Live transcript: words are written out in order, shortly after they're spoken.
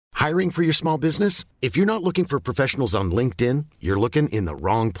Hiring for your small business? If you're not looking for professionals on LinkedIn, you're looking in the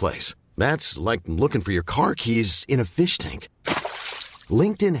wrong place. That's like looking for your car keys in a fish tank.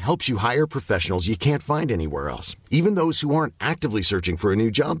 LinkedIn helps you hire professionals you can't find anywhere else, even those who aren't actively searching for a new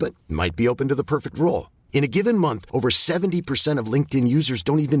job but might be open to the perfect role. In a given month, over 70% of LinkedIn users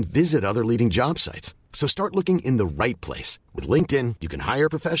don't even visit other leading job sites. So start looking in the right place. With LinkedIn, you can hire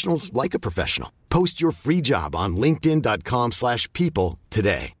professionals like a professional. Post your free job on linkedin.com/people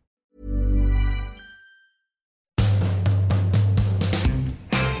today.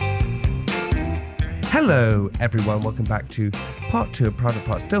 Hello, everyone. Welcome back to part 2 of Private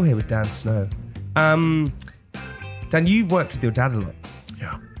Part. Still here with Dan Snow. Dan, you've worked with your dad a lot.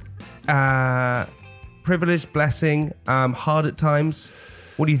 Yeah. Privilege, blessing, hard at times.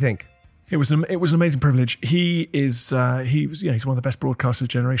 What do you think? It was an amazing privilege. He was he's one of the best broadcasters of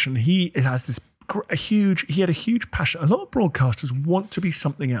generation. He has this he had a huge passion. A lot of broadcasters want to be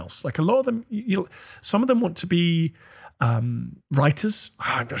something else. Like a lot of them, some of them want to be writers.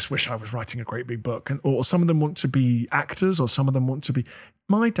 I just wish I was writing a great big book. Or some of them want to be actors, or some of them want to be.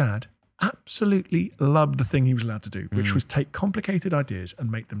 My dad absolutely loved the thing he was allowed to do, which was take complicated ideas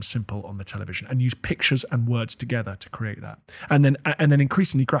and make them simple on the television and use pictures and words together to create that. And then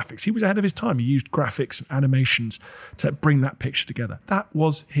increasingly graphics. He was ahead of his time. He used graphics and animations to bring that picture together. That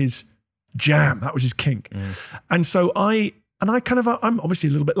was his jam. That was his kink. And so I'm obviously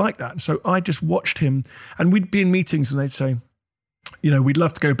a little bit like that. And so I just watched him, and we'd be in meetings and they'd say, we'd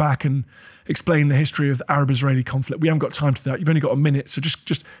love to go back and explain the history of the Arab-Israeli conflict. We haven't got time to that. You've only got a minute. So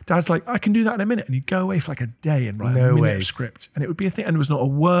just Dad's like, I can do that in a minute. And he'd go away for like a day and write a minute of script. And it would be a thing. And there was not a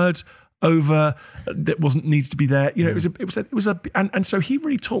word over that wasn't needed to be there. And so he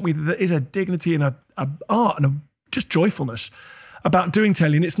really taught me that there is a dignity and a art and a just joyfulness about doing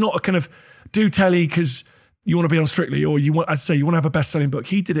telly. And it's not a kind of do telly because you want to be on Strictly or you want to have a best-selling book.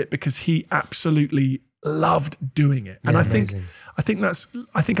 He did it because he absolutely loved doing it. And I think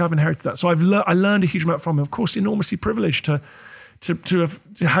I've inherited that. So I learned a huge amount from him. Of course, enormously privileged to have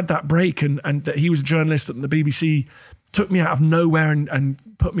had that break and that he was a journalist at the BBC, took me out of nowhere and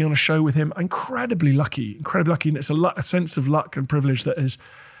put me on a show with him. Incredibly lucky. And it's a sense of luck and privilege that is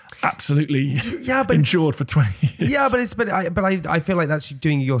absolutely endured for 20 years. Yeah, but I feel like that's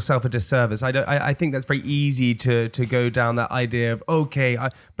doing yourself a disservice. I think that's very easy to go down that idea of I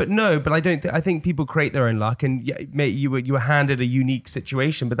think people create their own luck, and you were handed a unique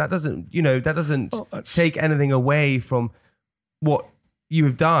situation, but that doesn't take anything away from what you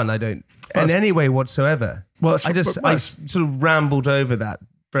have done. In any way whatsoever. I sort of rambled over that.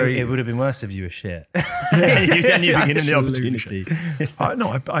 It would have been worse if you were shit. Then you'd be given the opportunity.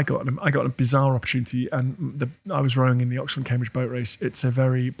 I got a bizarre opportunity, and I was rowing in the Oxford-Cambridge boat race. It's a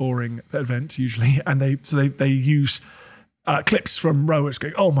very boring event usually, and they use clips from rowers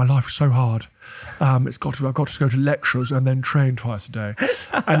going, "Oh, my life was so hard. I've got to go to lectures and then train twice a day."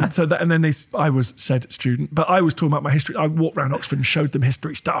 I was said student, but I was talking about my history. I walked around Oxford and showed them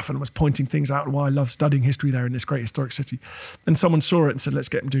history stuff and was pointing things out and why I love studying history there in this great historic city. And someone saw it and said, "Let's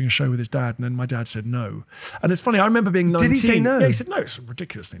get him doing a show with his dad." And then my dad said no. And it's funny, I remember being 19. Did he say no? Yeah, he said no. It's a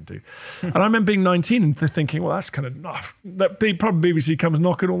ridiculous thing to do. And I remember being 19 and thinking, well, that's kind of that probably BBC comes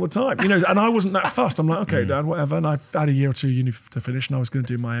knocking all the time, and I wasn't that fussed. I'm like, okay, Dad, whatever. And I had a year or two uni to finish, and I was going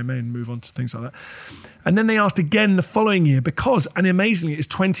to do my MA and move on to things like that. And then they asked again the following year because, and amazingly, it's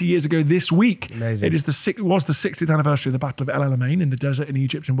 20 years ago this week. Amazing. It was the 60th anniversary of the Battle of El Alamein in the desert in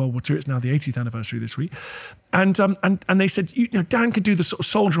Egypt in World War II. It's now the 80th anniversary this week. And they said, Dan could do the sort of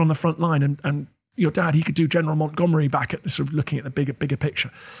soldier on the front line, and your dad, he could do General Montgomery back at the sort of looking at the bigger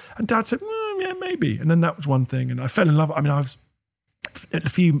picture. And Dad said, yeah, maybe. And then that was one thing. And I fell in love. I mean, I was a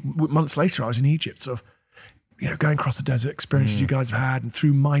few months later, I was in Egypt, sort of, going across the desert, experiences you guys have had, and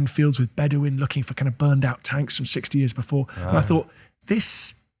through minefields with Bedouin looking for kind of burned out tanks from 60 years before. And I thought,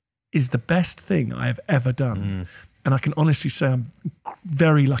 this is the best thing I have ever done. And I can honestly say I'm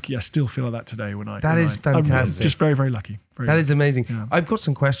very lucky. I still feel like that today That is fantastic. I'm just very, very lucky. That is amazing. Yeah. I've got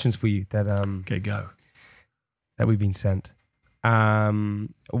some questions for you that okay, go. That we've been sent.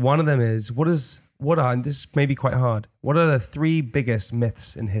 One of them is, and this may be quite hard, what are the 3 biggest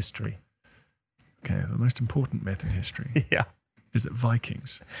myths in history? Okay, the most important myth in history is that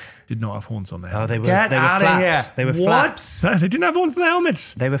Vikings did not have horns on their helmets. They were flaps. They were flaps. They didn't have horns on their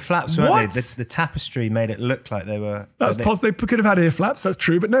helmets. They were flaps, weren't they? The tapestry made it look like they were... That's possible. They could have had ear flaps, that's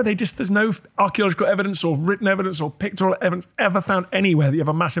true. But no, there's no archaeological evidence or written evidence or pictorial evidence ever found anywhere that you have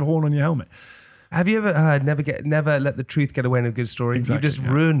a massive horn on your helmet. Have you ever heard, never let the truth get away in a good story? Exactly, you just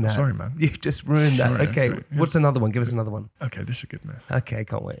ruined that. Sorry, man. You just ruined that. Sorry, okay, sorry. What's another one? Give us another one. Okay, this is a good myth. Okay,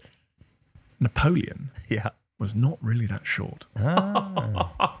 can't wait. Napoleon was not really that short.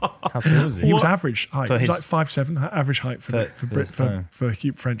 How tall was he? He was average height. For He was his- like 5'7", average height for his time.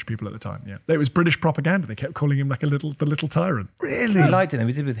 French people at the time. Yeah, it was British propaganda. They kept calling him like the little tyrant. Really? I liked it.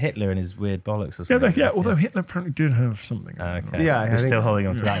 We did with Hitler and his weird bollocks or Yeah, something. although Hitler apparently did have something. Okay. Yeah, I we're think- still holding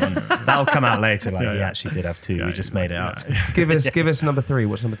on to that one. That'll come out later. Like Yeah, he yeah. actually did have two. Yeah, we just yeah, made it yeah. up. Give us number 3.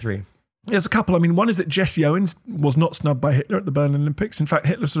 What's number 3? There's a couple. I mean, one is that Jesse Owens was not snubbed by Hitler at the Berlin Olympics. In fact,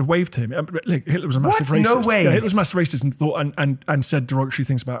 Hitler sort of waved to him. Hitler was a massive What? racist. No ways. Yeah, Hitler was a massive racist and thought and said derogatory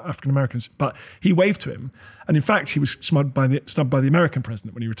things about African Americans. But he waved to him, and in fact, he was snubbed by the American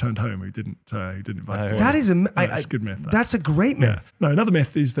president when he returned home. He didn't invite him. That is It's a good myth. that. That's a great myth. No, another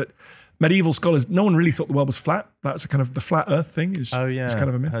myth is that medieval scholars, no one really thought the world was flat. That's a kind of the flat Earth thing. Is kind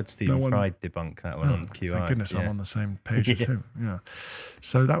of a myth. I heard Stephen No one- Fry debunk that one on QI. Thank goodness I'm Yeah. on the same page as him. Yeah,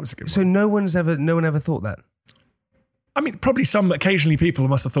 so that was a good So one. no one ever thought that. I mean, probably occasionally people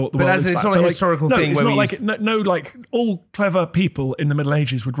must have thought the But world as is in, it's flat, not a but historical no, thing It's where not we like like all clever people in the Middle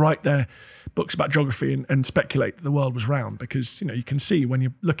Ages would write their books about geography and speculate that the world was round because you can see when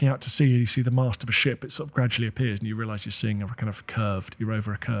you're looking out to sea, you see the mast of a ship, it sort of gradually appears, and you realise you're seeing a kind of curved. You're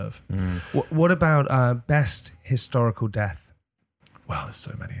over a curve. What about best historical death? Wow, there's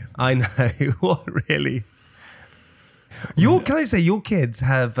so many. Isn't I know. What really? Can I say your kids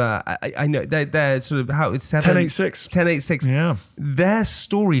have? I know they're sort of how it's 7, 1086. 1086. Yeah, Their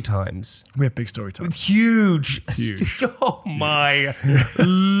story times we have big story time. huge. Huge. Oh my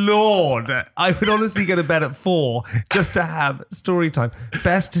lord! I would honestly go to bed at 4 just to have story time.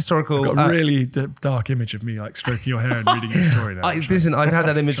 Best historical. Got a really dark image of me like stroking your hair and reading your story now. Listen, I've had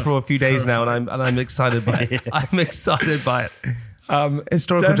that image for a few days now, and I'm excited by it. I'm excited by it.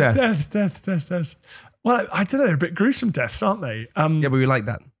 Historical death. Death. Well, I don't know. They're a bit gruesome deaths, aren't they? Yeah, but we like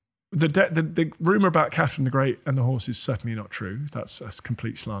that. The rumor about Catherine the Great and the horse is certainly not true. That's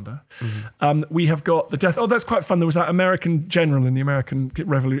complete slander. We have got the death. Oh, that's quite fun. There was that American general in the American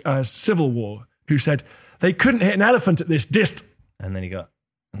Civil War who said they couldn't hit an elephant at this distance. And then he got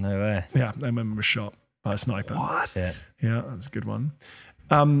nowhere. Yeah, their man was shot by a sniper. What? Yeah, that's a good one.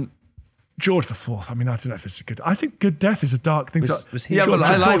 George IV. I mean, I don't know if it's a good. I think good death is a dark thing. Was he? Yeah, George,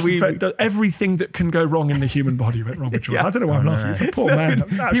 but I like George, everything that can go wrong in the human body went wrong with George. Yeah. I don't know why I'm laughing. He's a poor man.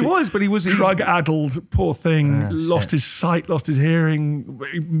 He was, but he was drug-addled, poor thing. Lost his sight, lost his hearing,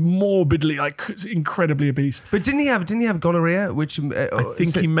 morbidly, like incredibly obese. But didn't he have gonorrhea? Which I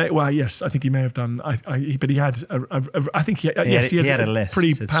think he may. Well, yes, I think he may have done. But he had. I think he had a a list. pretty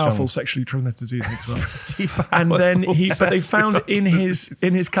It's powerful strong. sexually transmitted disease as well. And then but they found in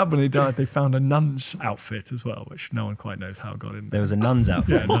his cupboard when he died, they found a nun's outfit as well, which no one quite knows how it got in there. There was a nun's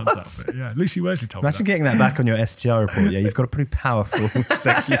outfit. Yeah, nun's outfit. Yeah, Lucy Worsley told me Imagine that. getting that back on your STI report. Yeah, you've got a pretty powerful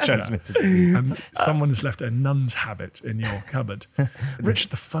sexually transmitted disease. And someone has left a nun's habit in your cupboard.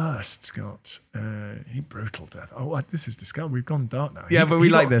 Richard I's got he brutal death. Oh, this is disgusting. We've gone dark now. Yeah, but we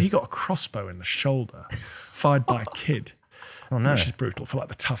like got, this. He got a crossbow in the shoulder, fired by a kid. Oh no! Which is brutal for like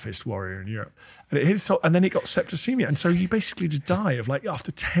the toughest warrior in Europe, and it hit his and then he got septicemia, and so you basically just die of like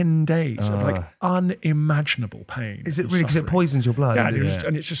after 10 days of like unimaginable pain. Is it and really because it suffering. poisons your blood? Yeah,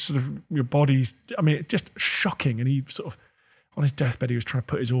 and it's just sort of your body's. I mean, it's just shocking. And he sort of on his deathbed, he was trying to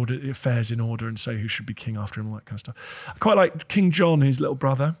put his affairs in order and say who should be king after him, all that kind of stuff. I quite like King John, his little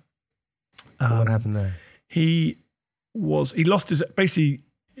brother. What happened there? He lost his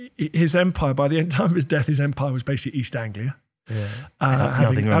empire by the time of his death. His empire was basically East Anglia. Yeah.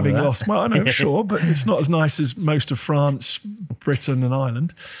 Nothing wrong Having with that. lost, well, I know, sure, but it's not as nice as most of France, Britain, and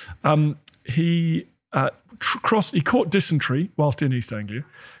Ireland. He caught dysentery whilst in East Anglia,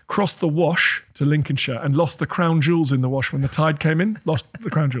 crossed the Wash to Lincolnshire, and lost the crown jewels in the Wash when the tide came in. Lost the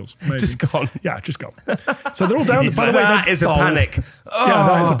crown jewels. Amazing. Just gone. Yeah, just gone. So they're all down. By the way, That is a panic. yeah,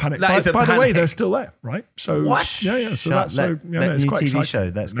 that is a panic. That is a By the way, panic. they're still there, right? So What? Yeah. So that's so. Yeah, it's new quite TV exciting.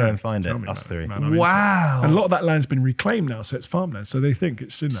 show. Let's go and find tell it. me Us about it, three. man. I'm into it. Wow. And a lot of that land's been reclaimed now, so it's farmland. So they think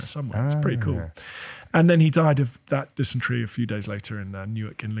it's in there somewhere. It's pretty cool. And then he died of that dysentery a few days later in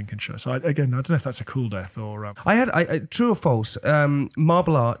Newark in Lincolnshire. So I don't know if that's a cool death or. I had true or false.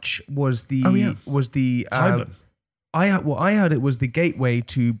 Marble Arch was the Tyburn. I heard it was the gateway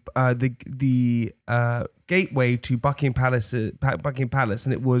to gateway to Buckingham Palace,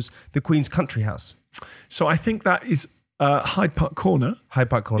 and it was the Queen's country house, So I think that is Hyde Park Corner. Hyde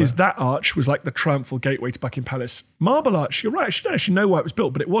Park Corner. Is that arch was like the triumphal gateway to Buckingham Palace. Marble Arch, you're right. I should actually know why it was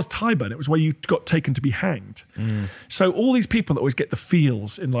built, but it was Tyburn. It was where you got taken to be hanged. So all these people that always get the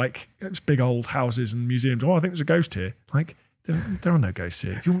feels in like those big old houses and museums. Oh, I think there's a ghost here. Like there are no ghosts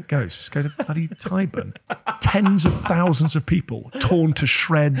here. If you want ghosts, go to bloody Tyburn. Tens of thousands of people torn to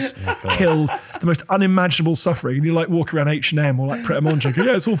shreds, killed, the most unimaginable suffering. And you like walk around H&M or like Pret a Manger.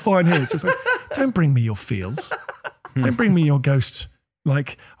 Yeah, it's all fine here. So it's like, don't bring me your feels. Don't bring me your ghosts.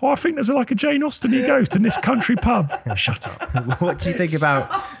 Like, I think there's like a Jane Austen-y ghost in this country pub. Shut up. What do you think about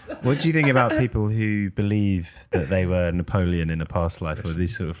people who believe that they were Napoleon in a past life, or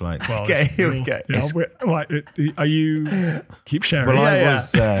these sort of like? Well, Okay, here we go. Yeah, are you? Keep sharing. Well, I Yeah.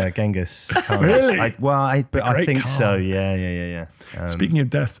 was Genghis Khan. Really? I great think Khan. so. Yeah. Speaking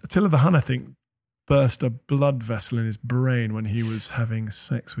of death, Attila the Hun, I think, burst a blood vessel in his brain when he was having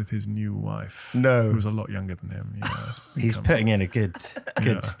sex with his new wife. No. Who was a lot younger than him. Yeah, I think he's I'm- putting in a good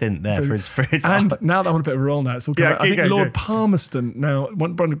stint there for his And art. now that I'm on a bit of a roll now, it's all coming Yeah, out. I think go, Lord go. Palmerston, now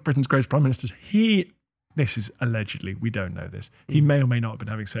one of Britain's greatest prime ministers, this is allegedly, we don't know this, he may or may not have been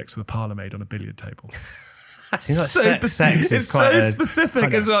having sex with a parlour maid on a billiard table. Seems like So sex is it's quite so a, specific I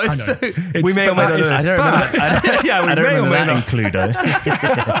know, as well. It's I know. so, It's- we may or may but not know that this. is- I don't remember. Yeah, we I don't may or remember may that in not. Cluedo.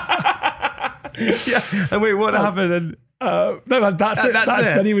 Yeah. And wait, what happened? And No, that's it. That's it.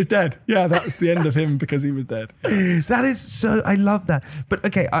 Then he was dead. Yeah, that's the end of him because he was dead. that is so. I love that. But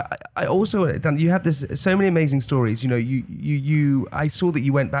okay, I also Dan, you have this so many amazing stories. You know, you. I saw that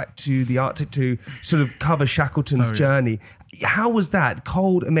you went back to the Arctic to sort of cover Shackleton's journey. How was that?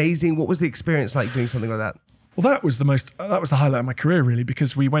 Cold, amazing. What was the experience like doing something like that? Well, that was the highlight of my career, really,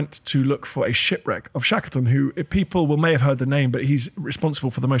 because we went to look for a shipwreck of Shackleton, who people may have heard the name, but he's responsible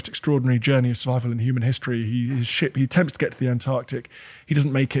for the most extraordinary journey of survival in human history. He attempts to get to the Antarctic. He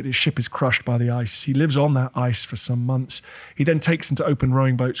doesn't make it. His ship is crushed by the ice. He lives on that ice for some months. He then takes into open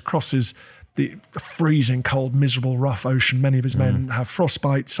rowing boats, crosses the freezing cold, miserable, rough ocean. Many of his men have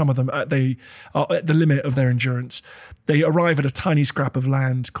frostbite. Some of them, they are at the limit of their endurance. They arrive at a tiny scrap of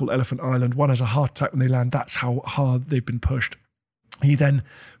land called Elephant Island. One has a heart attack when they land. That's how hard they've been pushed. He then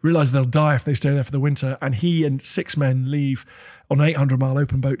realizes they'll die if they stay there for the winter, and he and 6 men leave on an 800-mile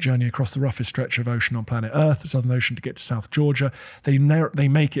open boat journey across the roughest stretch of ocean on planet Earth, the Southern Ocean, to get to South Georgia. They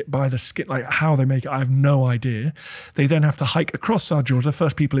make it by the skin. Like how they make it, I have no idea. They then have to hike across South Georgia,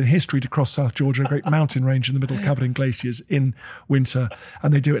 first people in history to cross South Georgia, a great mountain range in the middle covered in glaciers in winter,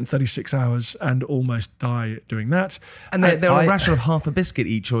 and they do it in 36 hours and almost die doing that. And they're on a ration of half a biscuit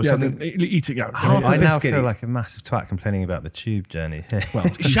each or Yeah, something. eating out. Half I a now biscuit. feel like a massive twat complaining about the tube journey. Well,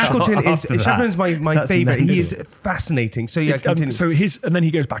 Shackleton's my That's favorite. He mental. is fascinating. So yeah, continue. And then he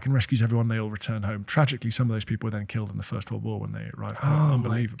goes back and rescues everyone. They all return home. Tragically, some of those people were then killed in the First World War when they arrived home.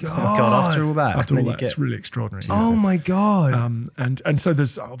 Unbelievable. God, after all that, After and all then that, it's really extraordinary. Oh my god! And so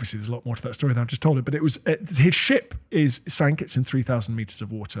there's a lot more to that story than I've just told it. But it was his ship sank. It's in 3,000 meters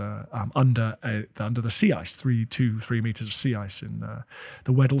of water under the sea ice, 3 meters of sea ice in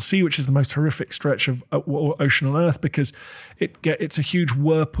the Weddell Sea, which is the most horrific stretch of ocean on Earth because it's a huge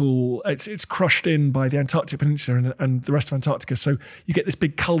whirlpool. It's crushed in by the Antarctic Peninsula and the rest of Antarctica. So you get this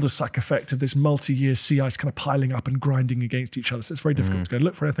big cul-de-sac effect of this multi-year sea ice kind of piling up and grinding against each other. So it's very difficult to go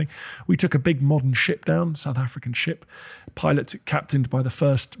look for anything. We took a big modern ship down, South African ship, captained by the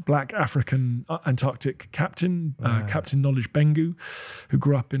first black African Antarctic captain, Captain Knowledge Bengu, who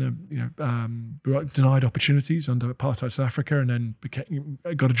grew up in denied opportunities under apartheid South Africa, and then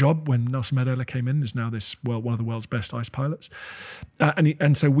got a job when Nelson Mandela came in. Is now one of the world's best ice pilots,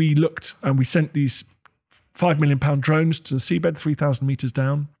 and so we looked and we sent these £5 million drones to the seabed, 3,000 meters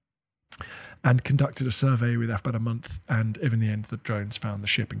down, and conducted a survey with about a month. And in the end, the drones found the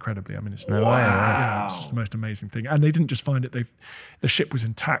ship. Incredibly, I mean, it's it's just the most amazing thing. And they didn't just find it; the ship was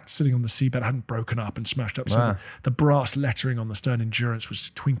intact, sitting on the seabed, hadn't broken up and smashed up. So the brass lettering on the stern Endurance was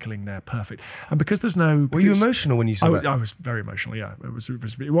twinkling there, perfect. And because there's no, Were you emotional when you saw that? I was very emotional. Yeah, it was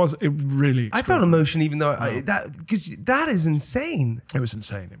really. I felt emotion, even though because that is insane. It was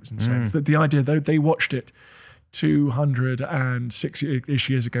insane. The idea, though, they watched it 206-ish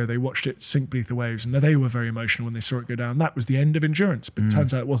years ago. They watched it sink beneath the waves, and they were very emotional when they saw it go down. That was the end of Endurance, but it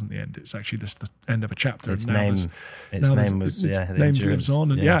turns out it wasn't the end. It's actually just the end of a chapter. Its name lives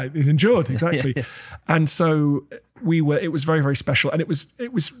on, and it endured exactly. And so it was very, very special, and it was.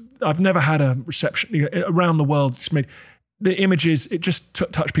 I've never had a reception around the world. It's made. The images, it just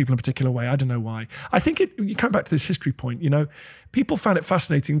touched people in a particular way. I don't know why. I think you come back to this history point, people found it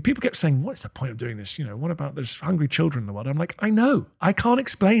fascinating. People kept saying, what's the point of doing this? What about there's hungry children in the world? I'm like, I know. I can't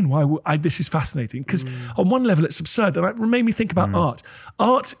explain why this is fascinating because on one level it's absurd. And it made me think about art.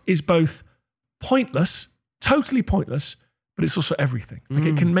 Art is both pointless, totally pointless, but it's also everything.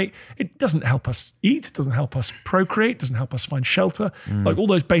 Like it doesn't help us eat, it doesn't help us procreate, it doesn't help us find shelter, like all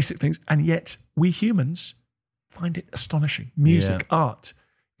those basic things. And yet we humans find it astonishing. Music, art,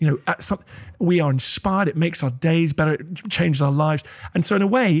 we are inspired. It makes our days better. It changes our lives. And so in a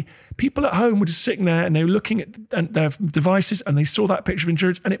way, people at home were just sitting there and they were looking at their devices and they saw that picture of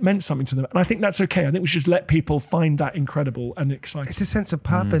endurance and it meant something to them. And I think that's okay. I think we should just let people find that incredible and exciting. It's a sense of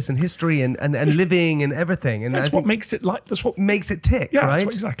purpose and history and living and everything. And that's what makes it that's what makes it tick, yeah, right?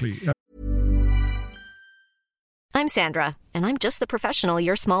 That's exactly. Yeah. I'm Sandra, and I'm just the professional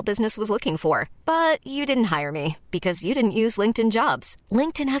your small business was looking for. But you didn't hire me because you didn't use LinkedIn Jobs.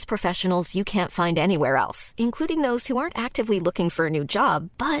 LinkedIn has professionals you can't find anywhere else, including those who aren't actively looking for a new job,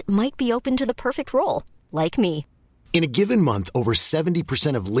 but might be open to the perfect role, like me. In a given month, over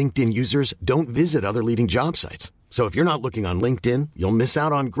 70% of LinkedIn users don't visit other leading job sites. So if you're not looking on LinkedIn, you'll miss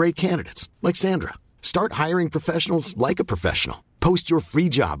out on great candidates like Sandra. Start hiring professionals like a professional. Post your free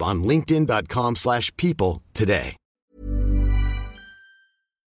job on linkedin.com/people today.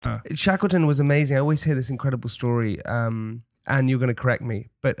 Shackleton was amazing. I always hear this incredible story, and you're going to correct me,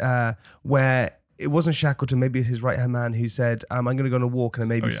 but where it wasn't Shackleton, maybe it's his right-hand man who said, I'm going to go on a walk and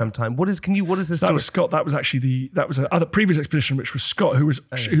maybe sometime. What is the story? That was Scott. That was actually that was another previous expedition, which was Scott, who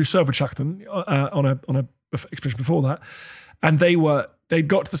served with Shackleton on a expedition before that. And they'd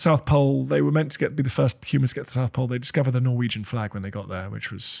got to the South Pole. They were meant to be the first humans to get to the South Pole. They discovered the Norwegian flag when they got there,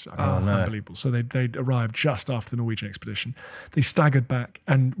 which was unbelievable. So they'd arrived just after the Norwegian expedition. They staggered back,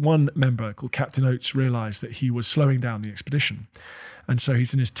 and one member called Captain Oates realised that he was slowing down the expedition. And so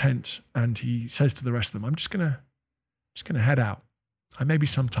he's in his tent, and he says to the rest of them, I'm just gonna head out. I may be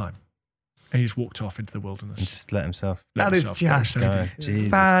some time. And he just walked off into the wilderness. And just let himself. That is just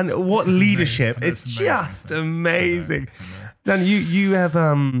Jesus. what leadership. It's just amazing. Dan, you have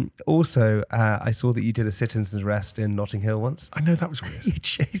also, I saw that you did a citizen's arrest in Notting Hill once. I know, that was weird. You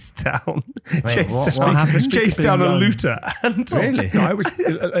chased down. Wait, what happened? Chased down a looter. Really? No,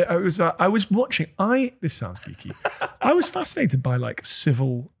 I was watching. This sounds geeky. I was fascinated by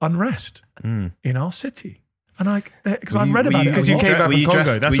civil unrest in our city. And because I've read about it. Because you came back from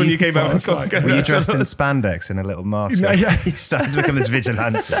Congo. That's when you came back from Congo. Were you dressed in spandex and a little mask? Yeah. You started to become this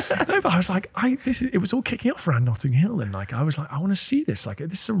vigilante. No, but I was like, it was all kicking off around Notting Hill. And I was like, I want to see this.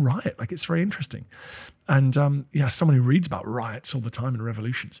 This is a riot. It's very interesting. And someone who reads about riots all the time and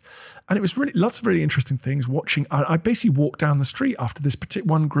revolutions. And it was really lots of really interesting things watching. I basically walked down the street after this particular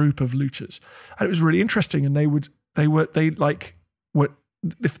one group of looters. And it was really interesting. And they were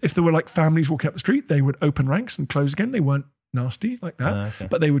if there were families walking up the street, they would open ranks and close again. They weren't nasty like that, okay.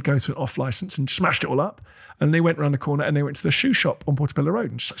 But they would go to an off license and smashed it all up. And they went around the corner and they went to the shoe shop on Portobello Road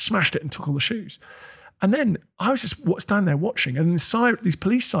and smashed it and took all the shoes. And then I was just standing there watching, and these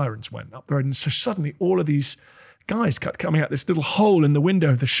police sirens went up the road, and so suddenly all of these guys kept coming out this little hole in the window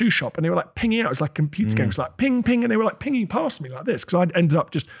of the shoe shop, and they were pinging out. It was like a computer game. It was like ping, ping, and they were pinging past me like this because I'd ended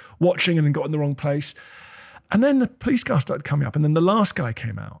up just watching and then got in the wrong place. And then the police car started coming up, and then the last guy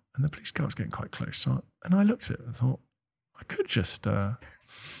came out, and the police car was getting quite close. And I looked at it and thought, I could just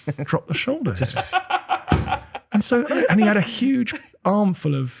drop the shoulder. And he had a huge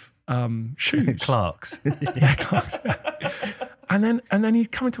armful of shoes. Clarks. Yeah, Clarks. Yeah. And then he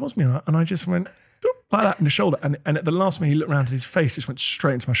coming towards me, and I just went like that in the shoulder. And at the last minute, he looked around, and his face just went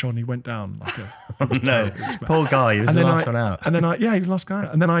straight into my shoulder, and he went down No, poor guy. He was the last one out. And then he was the last guy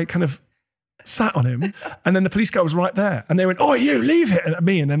out. And then I kind of sat on him, and then the police guy was right there, and they went, "Oh, you leave it!" at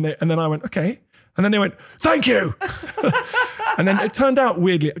me, and then I went, "Okay," and then they went, "Thank you," and then it turned out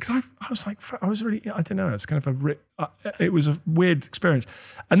weirdly because I was really, I don't know, it's kind of it was a weird experience,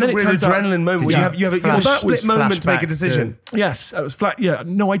 and then it turned out adrenaline moment where you have a split moment to make a decision. Yes, it was flat. Yeah,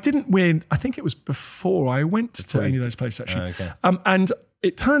 no, I didn't win. I think it was before I went to any of those places actually, and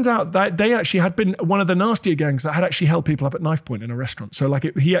it turned out that they actually had been one of the nastier gangs that had actually held people up at knife point in a restaurant. So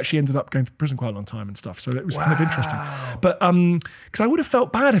he actually ended up going to prison quite a long time and stuff. So it was kind of interesting. But because I would have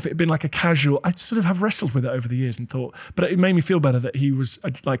felt bad if it had been a casual, I sort of have wrestled with it over the years and thought, but it made me feel better that he was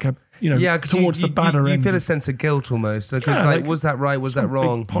towards the badder end. You feel a sense of guilt almost. Because was that right? Was that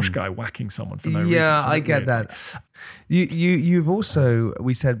wrong? Big posh guy whacking someone for no reason. Yeah, So I get weird. that. You've also,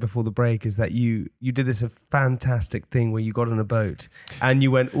 we said before the break, is that you did this a fantastic thing where you got on a boat and you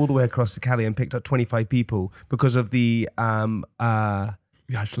went all the way across the Calais and picked up 25 people because of the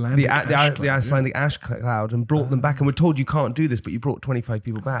Icelandic ash cloud and brought them back, and we're told you can't do this, but you brought 25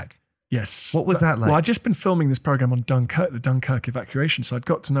 people back. Yes. What was that like? Well, I'd just been filming this program on Dunkirk, the Dunkirk evacuation, so I'd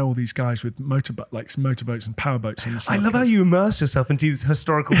got to know all these guys with motorboats and powerboats. I love how you immerse yourself into these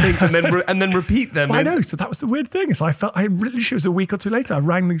historical things and then repeat them. Well, I know. So that was the weird thing. So I literally was a week or two later. I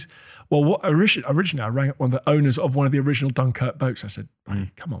rang these. Well, originally I rang up one of the owners of one of the original Dunkirk boats. I said,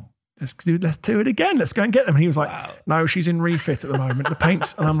 "Buddy, come on, let's do it again. Let's go and get them. And he was like, no, she's in refit at the moment. The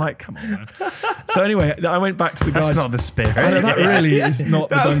paint's, and I'm like, come on, man. So anyway, I went back to the guys. That's not the spirit. I know, that really is not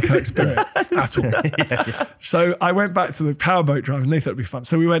the Dunkirk spirit at all. So I went back to the powerboat drive, and they thought it'd be fun.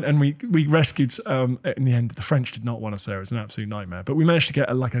 So we went and we rescued. In the end, the French did not want us there. It was an absolute nightmare. But we managed to get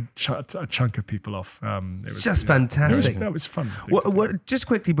a chunk of people off. It was just fantastic. That was fun. What? Just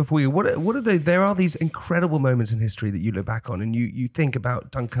quickly before you, what are there are these incredible moments in history that you look back on, and you think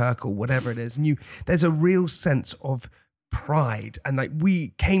about Dunkirk or whatever it is, and there's a real sense of pride, and like we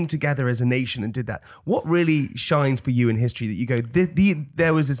came together as a nation and did that. What really shines for you in history that you go,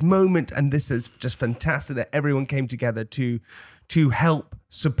 there was this moment, and this is just fantastic that everyone came together to help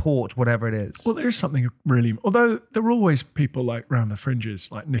support whatever it is? Well, there's something really, although there were always people like around the fringes,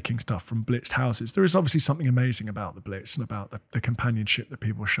 like nicking stuff from blitzed houses, there is obviously something amazing about the Blitz and about the companionship that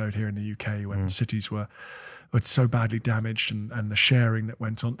people showed here in the UK when cities were so badly damaged, and the sharing that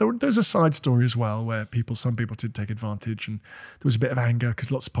went on. There's a side story as well where some people did take advantage, and there was a bit of anger because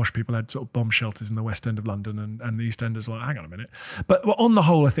lots of posh people had sort of bomb shelters in the West End of London, and the East Enders were like, hang on a minute. But on the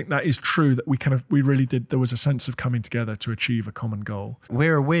whole, I think that is true, that we really did, there was a sense of coming together to achieve a common goal.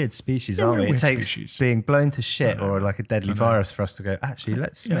 We're a weird species, aren't we? It takes being blown to shit or like a deadly virus for us to go, actually,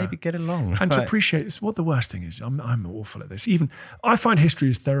 let's maybe get along. And to appreciate this. What the worst thing is, I'm awful at this. Even I find history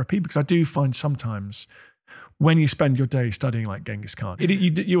as therapy, because I do find sometimes when you spend your day studying like Genghis Khan,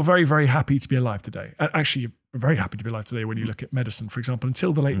 you're very, very happy to be alive today. Actually, you're very happy to be alive today when you look at medicine, for example.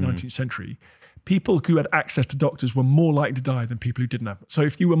 Until the late 19th century, people who had access to doctors were more likely to die than people who didn't have. So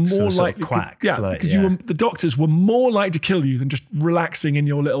if you were more likely, quacks, because the doctors were more likely to kill you than just relaxing in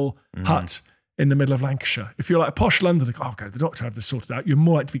your little hut in the middle of Lancashire. If you're like a posh Londoner, okay, the doctor have this sorted out, you're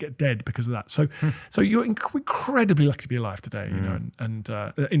more likely to get dead because of that. So you're incredibly lucky to be alive today, you know, and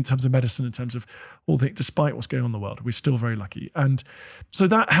in terms of medicine, in terms of all the, despite what's going on in the world, we're still very lucky. And so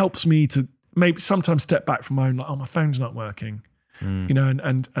that helps me to maybe sometimes step back from my own, like, oh, my phone's not working. You know,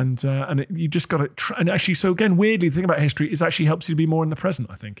 you just got to and actually, so again, weirdly, the thing about history is actually helps you to be more in the present.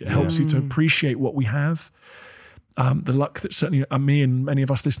 I think it helps you to appreciate what we have. The luck that certainly me and many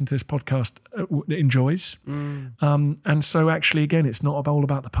of us listening to this podcast enjoys. And so actually, again, it's not all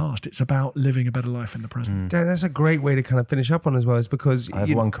about the past. It's about living a better life in the present. Dan, that's a great way to kind of finish up on as well, is because... I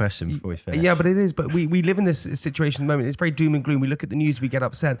have one question before we finish. Yeah, but it is. But we live in this situation at the moment. It's very doom and gloom. We look at the news, we get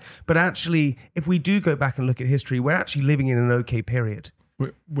upset. But actually, if we do go back and look at history, we're actually living in an okay period.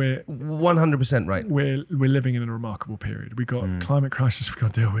 We're 100% right. We're living in a remarkable period. We got climate crisis we've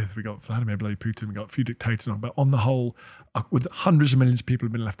got to deal with. We got Vladimir bloody Putin. We got a few dictators on. But on the whole, with hundreds of millions of people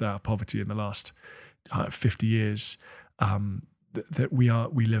have been left out of poverty in the last 50 years, that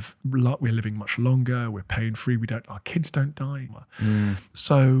we're living much longer. We're pain free. Our kids don't die.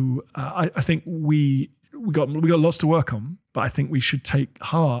 So I think we got lots to work on. But I think we should take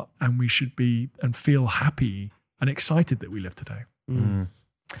heart, and we should be and feel happy and excited that we live today.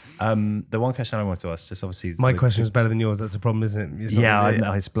 The one question I wanted to ask, just obviously... My question is better than yours. That's the problem, isn't it?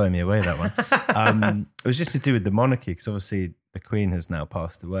 It's blown me away, that one. It was just to do with the monarchy, because obviously the Queen has now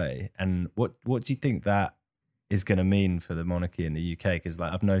passed away. And what do you think that is going to mean for the monarchy in the UK? Because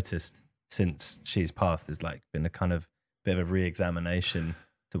like I've noticed since she's passed, there's like been a kind of bit of a re-examination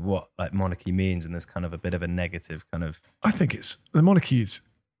to what like monarchy means, and there's kind of a bit of a negative kind of... I think the monarchy is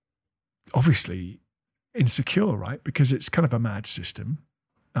obviously insecure, right? Because it's kind of a mad system.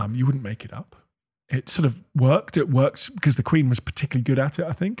 You wouldn't make it up. It sort of worked. It works because the Queen was particularly good at it,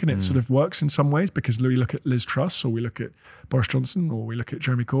 I think, and it sort of works in some ways because we look at Liz Truss, or we look at Boris Johnson, or we look at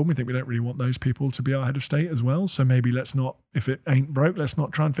Jeremy Corbyn. We think we don't really want those people to be our head of state as well. So maybe let's not, if it ain't broke, let's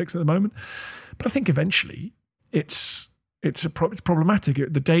not try and fix it at the moment. But I think eventually it's problematic.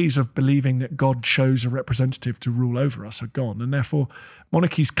 The days of believing that God chose a representative to rule over us are gone, and therefore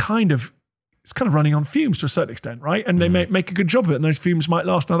monarchy's it's kind of running on fumes to a certain extent, right? And they make a good job of it, and those fumes might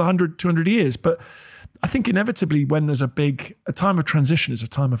last another 100, 200 years. But I think inevitably when there's a time of transition is a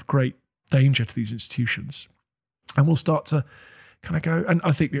time of great danger to these institutions. And we'll start to kind of go, and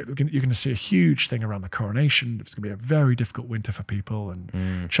I think you're going to see a huge thing around the coronation. It's going to be a very difficult winter for people.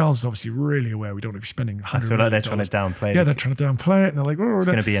 And Charles is obviously really aware we don't want to be spending $100 million. I feel like they're trying to downplay it. Yeah, they're trying to downplay it. And they're like, oh, it's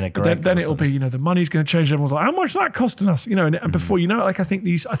going to be in a great. Then it'll be, the money's going to change. Everyone's like, how much is that costing us? And before you know it, like I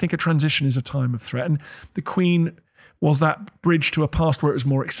think a transition is a time of threat. And the Queen was that bridge to a past where it was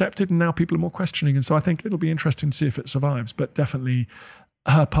more accepted, and now people are more questioning. And so I think it'll be interesting to see if it survives. But definitely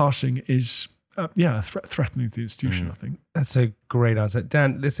her passing is... threatening to the institution, I think. That's a great answer.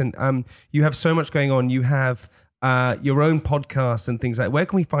 Dan, listen, you have so much going on. You have your own podcast and things like that. Where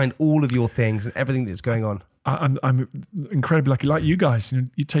can we find all of your things and everything that's going on? I'm incredibly lucky, like you guys. You know,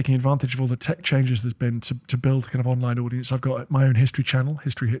 you're taking advantage of all the tech changes there's been to build kind of online audience. I've got my own history channel,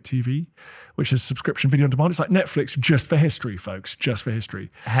 History Hit TV, which is subscription video on demand. It's like Netflix just for history, folks, just for history.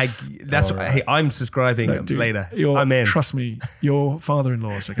 Hey, hey, I'm subscribing later. I'm in. Trust me, your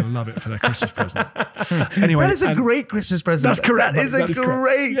father-in-laws are going to love it for their Christmas present. Anyway, that is a great Christmas present. That's correct. That is a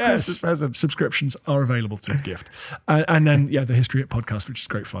great Christmas present. Subscriptions are available to gift, and then the History Hit podcast, which is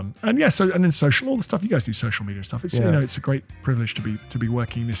great fun, and and then social, all the stuff you guys do, social media stuff. It's it's a great privilege to be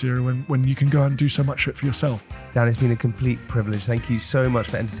working in this era when you can go out and do so much of it for yourself. Dan, it's been a complete privilege. Thank you so much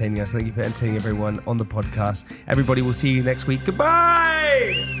for entertaining us. Thank you for entertaining everyone on the podcast. Everybody, will see you next week.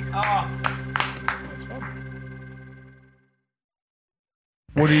 Goodbye. That's fun.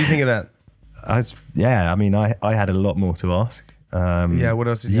 What do you think of that? I mean, I had a lot more to ask. What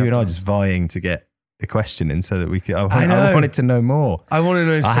else did you and have I to just vying to get a question in so that we could. I wanted to know more. I want to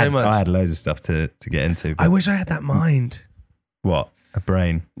know so much. I had loads of stuff to get into. I wish I had that mind. What? A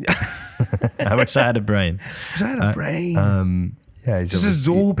brain. I wish I had a brain. I wish I had a brain. He's just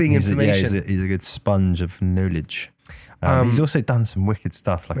absorbing information. He's a good sponge of knowledge. He's also done some wicked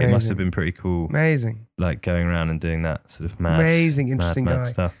stuff. Like, it must have been pretty cool. Amazing. Like, going around and doing that sort of mad, interesting mad guy.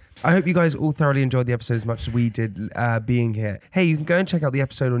 stuff. I hope you guys all thoroughly enjoyed the episode as much as we did being here. Hey, you can go and check out the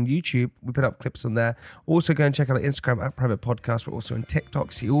episode on YouTube. We put up clips on there. Also, go and check out our Instagram at Private Podcast. We're also on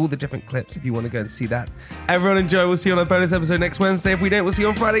TikTok. See all the different clips if you want to go and see that. Everyone enjoy. We'll see you on a bonus episode next Wednesday. If we don't, we'll see you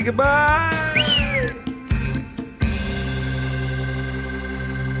on Friday. Goodbye.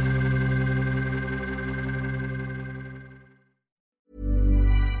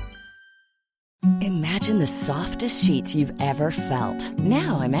 Imagine the softest sheets you've ever felt.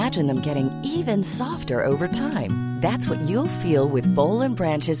 Now imagine them getting even softer over time. That's what you'll feel with Boll &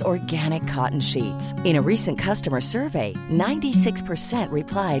 Branch's organic cotton sheets. In a recent customer survey, 96%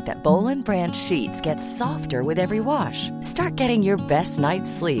 replied that Boll & Branch sheets get softer with every wash. Start getting your best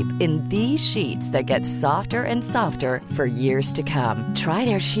night's sleep in these sheets that get softer and softer for years to come. Try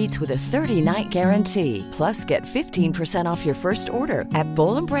their sheets with a 30-night guarantee. Plus, get 15% off your first order at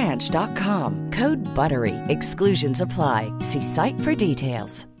bollandbranch.com. Code BUTTERY. Exclusions apply. See site for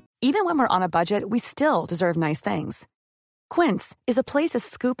details. Even when we're on a budget, we still deserve nice things. Quince is a place to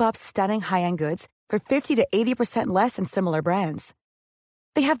scoop up stunning high-end goods for 50 to 80% less than similar brands.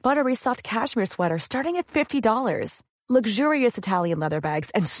 They have buttery soft cashmere sweaters starting at $50, luxurious Italian leather bags,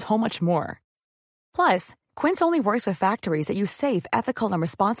 and so much more. Plus, Quince only works with factories that use safe, ethical, and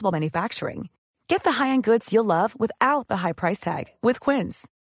responsible manufacturing. Get the high-end goods you'll love without the high price tag with Quince.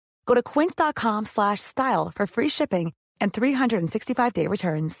 Go to quince.com/style for free shipping and 365-day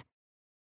returns.